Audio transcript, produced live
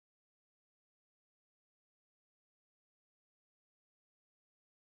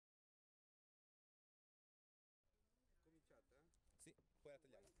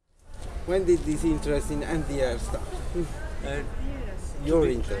when did this interest in MDR start? Your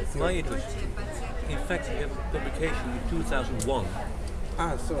interest? My interest. In fact, we have a publication in 2001.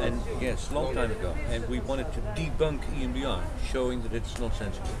 So And yes, long time ago. And we wanted to debunk EMDR, showing that it's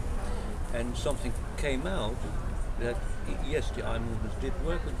nonsensical. And something came out that yes, the eye movements did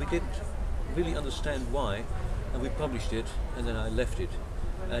work, but we didn't really understand why. And we published it, and then I left it.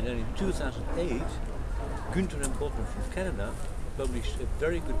 And then in 2008, Gunther and Bottom from Canada published a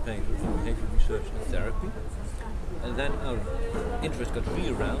very good paper in behavioral research and therapy. And then our interest got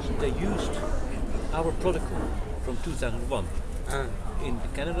re-aroused. They used our protocol from 2001 in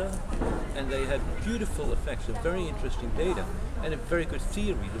Canada, and they had beautiful effects and very interesting data and a very good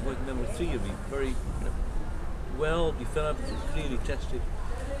theory, the working memory theory, very well developed, clearly tested.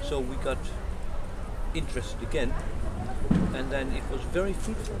 So we got interested again, and then it was very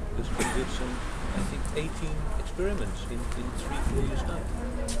fruitful because we did some, I think, 18 experiments in 3-4 years time.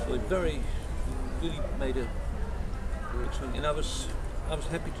 So it really made a big swing, and I was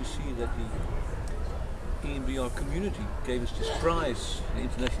happy to see that the EMDR community gave us this prize, the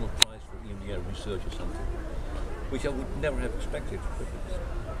International Prize for EMDR Research or something, which I would never have expected.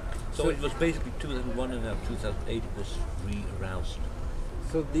 So it was basically 2001, and now 2008 was re-aroused.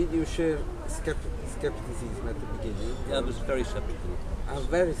 So did you share skepticism at the beginning? Yeah, I was very skeptical.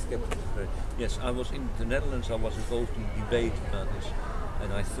 Very skeptical. Yes, I was in the Netherlands, I was involved in debate about this,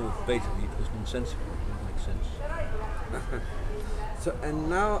 and I thought basically it was nonsensical, it didn't make sense. So, and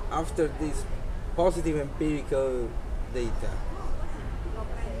now after this positive empirical data,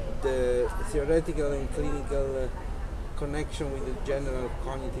 the theoretical and clinical connection with the general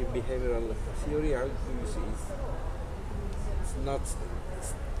cognitive behavioral theory, how do you see it? It's not.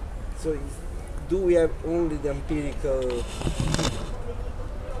 So, do we have only the empirical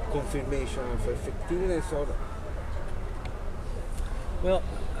confirmation of effectiveness, or? Well,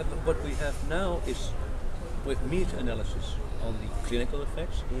 what we have now is with meta-analysis on the clinical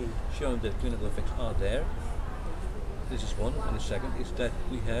effects, showing that clinical effects are there. This is one, and the second is that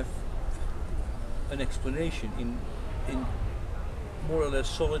we have an explanation in more or less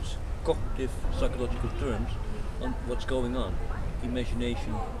solid cognitive psychological terms on what's going on.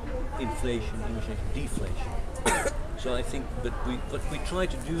 Imagination, inflation, imagination, deflation. So I think that what we try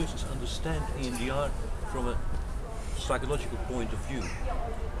to do is understand EMDR from a psychological point of view.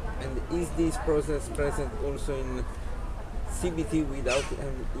 And is this process present also in CBT without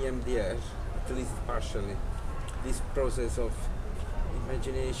EMDR, at least partially? This process of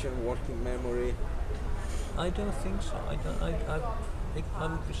imagination, working memory? I don't think so. I think I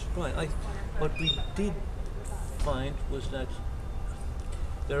would be surprised. What we did find was that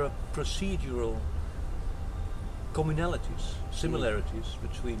there are procedural commonalities, similarities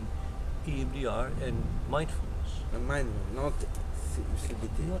between EMDR and mindfulness. And mindfulness, not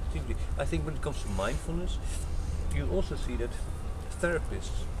CBT. Not CBT. I think when it comes to mindfulness, you also see that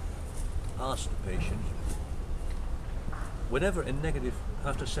therapists ask the patient, whenever a negative,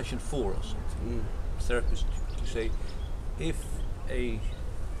 after session 4 or something, therapists to say, if a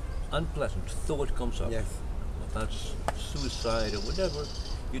unpleasant thought comes up about suicide or whatever,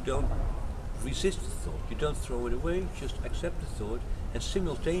 you don't resist the thought, you don't throw it away, just accept the thought and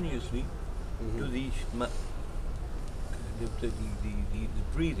simultaneously do the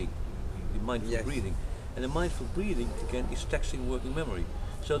breathing, the mindful breathing. And the mindful breathing, again, is taxing working memory.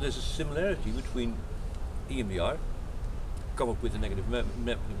 So there's a similarity between EMDR, come up with a negative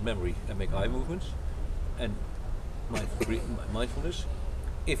memory and make eye movements, and mindfulness.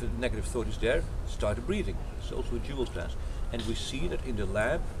 If a negative thought is there, start a breathing. It's also a dual class. And we see that in the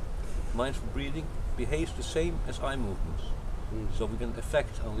lab, mindful breathing behaves the same as eye movements. So we can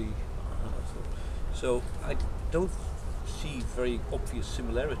affect on the thought. So I don't see very obvious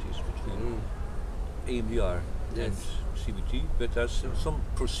similarities between EMDR and CBT, but there's some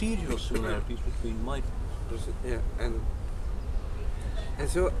procedural similarities between mindfulness. And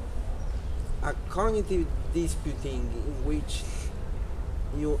so a cognitive disputing in which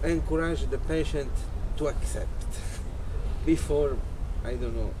you encourage the patient to accept before, I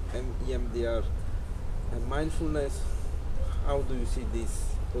don't know, EMDR and mindfulness. How do you see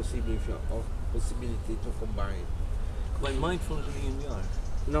this possibility to combine? By mindfulness and EMDR?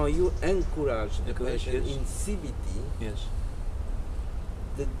 No, you encourage the patient in CBT. Yes.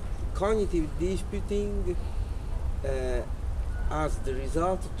 The cognitive disputing as the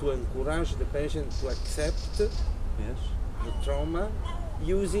result to encourage the patient to accept the trauma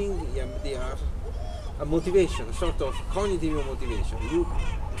using EMDR, a motivation, a sort of cognitive motivation. You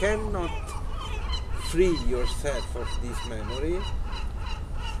cannot free yourself of this memory,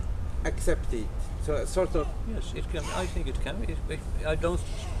 accept it. So a sort of... Yes, it can. I think it can. I don't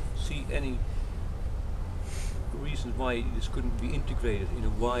see any reasons why this couldn't be integrated in a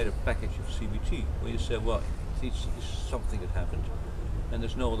wider package of CBT, where you say, well, it's something that happened, and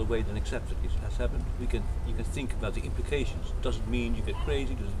there's no other way than accept it. It has happened. You can think about the implications. Does it mean you get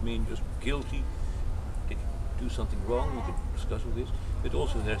crazy? Does it mean just guilty? Did you do something wrong? We can discuss all this. But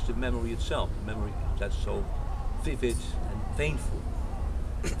also there's the memory itself. The memory that's so vivid and painful.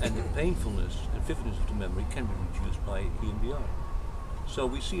 And the painfulness and vividness of the memory can be reduced by EMDR. So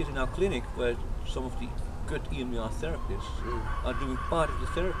we see it in our clinic where some of the good EMDR therapists are doing part of the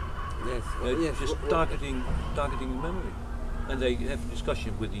therapy. Yes. They're just targeting the memory. And they have a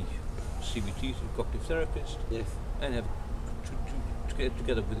discussion with the CBTs, the cognitive therapist, Yes. and have to get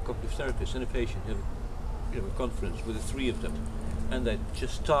together with the cognitive therapist and a patient, have a conference with the three of them, and they're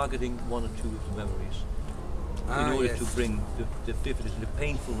just targeting one or two of the memories in order to bring the vividness and the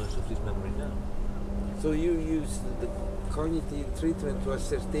painfulness of this memory down. So you use the cognitive treatment to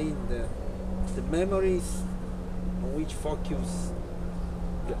ascertain the memories on which focus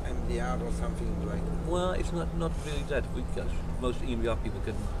the MDR or something like that? Well, it's not really that, because most EMDR people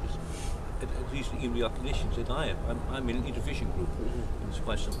can, at least the EMDR clinicians that I am, I'm in an intervision group, and there's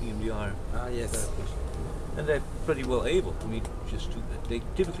quite some EMDR therapists, and they're pretty well able. I mean, just to, they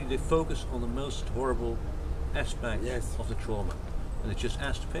typically focus on the most horrible aspect of the trauma, and they just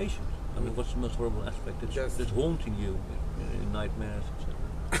ask the patient, I mean, what's the most horrible aspect that's haunting you in nightmares,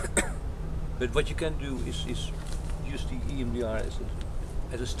 etc. But what you can do is use the EMDR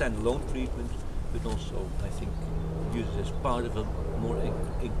as a standalone treatment, but also, I think, use it as part of a more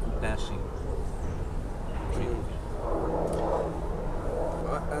encompassing treatment.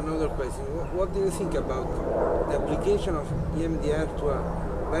 Another question, what do you think about the application of EMDR to a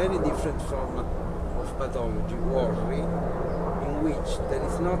very different form of pathology, worry, in which there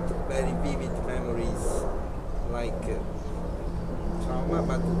is not very vivid memories like trauma,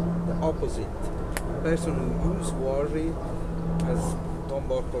 but the opposite. A person who uses worry, as Tom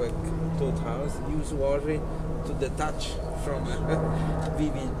Borkovec taught us, use worry to detach from a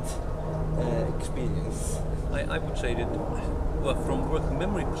vivid experience. I would say that, well, from working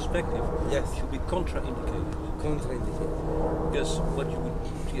memory perspective, it should be contraindicated. Contraindicated. Because what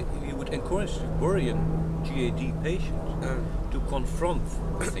you would encourage the worrying GAD patient to confront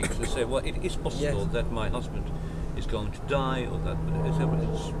things and say, well, it is possible that my husband is going to die, or that,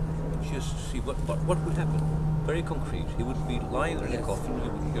 it's just see what would happen. Very concrete. He would be lying there in a coffin. He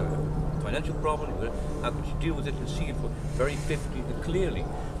would have a financial problem. How could you deal with it and see it very vividly and clearly?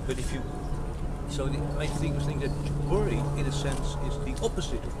 But if you, I think that worry, in a sense, is the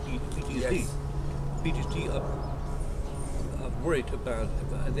opposite of PTSD. PTSD are worried about.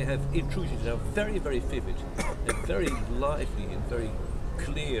 They have intrusions that are very, very vivid, and very lively and very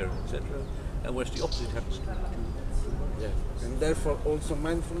clear, etc. And whereas the opposite happens to and therefore also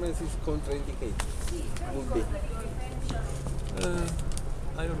mindfulness is contraindicated. Would be.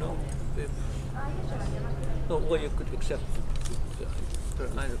 I don't know. No, well, you could accept.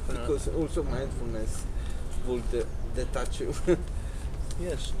 Because also mindfulness would detach you.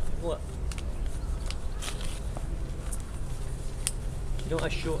 Yes. Well, you know, I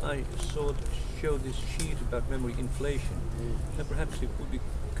show this sheet about memory inflation, and perhaps it would be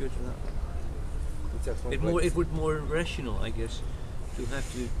good enough. It would more rational, I guess, to have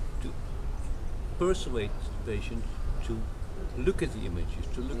to persuade the patient to look at the images,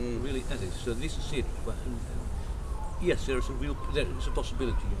 to look really at it. So this is it. Yes, there is a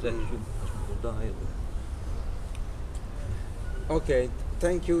possibility that your husband will die. Okay,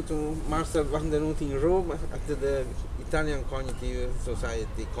 thank you to Marcel van den Hout in Rome at the Italian Cognitive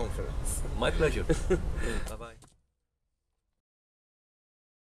Society conference. My pleasure. Bye bye.